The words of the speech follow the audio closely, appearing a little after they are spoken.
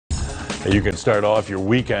You can start off your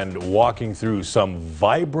weekend walking through some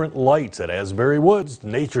vibrant lights at Asbury Woods.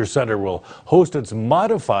 Nature Center will host its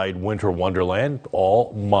modified Winter Wonderland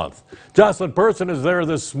all month. Jocelyn Person is there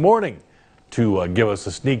this morning to give us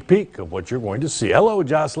a sneak peek of what you're going to see. Hello,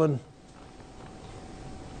 Jocelyn.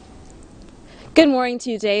 Good morning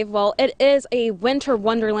to you, Dave. Well, it is a winter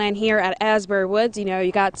wonderland here at Asbury Woods. You know,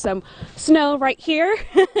 you got some snow right here,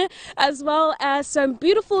 as well as some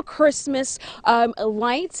beautiful Christmas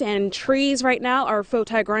lights and trees right now. Our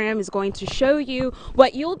photogram is going to show you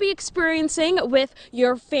what you'll be experiencing with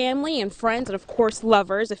your family and friends, and of course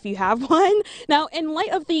lovers if you have one. Now, in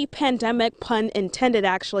light of the pandemic, pun intended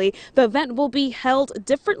actually, the event will be held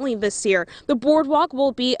differently this year. The boardwalk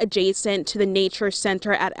will be adjacent to the Nature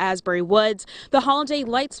Center at Asbury Woods. The holiday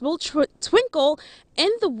lights will twinkle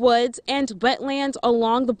in the woods and wetlands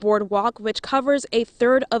along the boardwalk, which covers a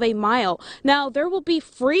third of a mile. Now, there will be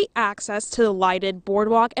free access to the lighted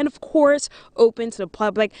boardwalk and, of course, open to the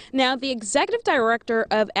public. Now, the executive director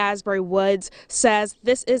of Asbury Woods says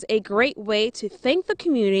this is a great way to thank the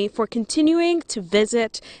community for continuing to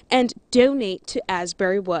visit and donate to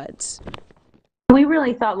Asbury Woods. We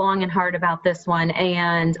really thought long and hard about this one,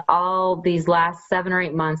 and all these last 7 or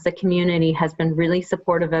 8 months, the community has been really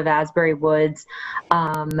supportive of Asbury Woods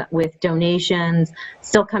with donations,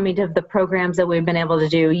 still coming to the programs that we've been able to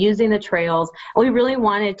do, using the trails. We really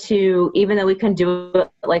wanted to, even though we couldn't do it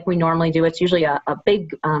like we normally do, it's usually a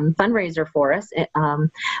big fundraiser for us,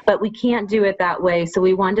 but we can't do it that way, so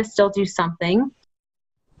we wanted to still do something.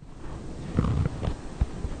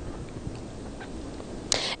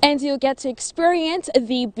 And you'll get to experience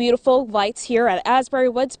the beautiful lights here at Asbury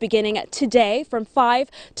Woods beginning today from 5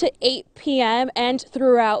 to 8 p.m. and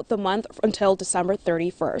throughout the month until December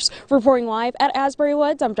 31st. Reporting live at Asbury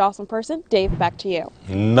Woods, I'm Jocelyn Person. Dave, back to you.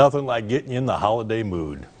 Nothing like getting you in the holiday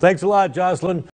mood. Thanks a lot, Jocelyn.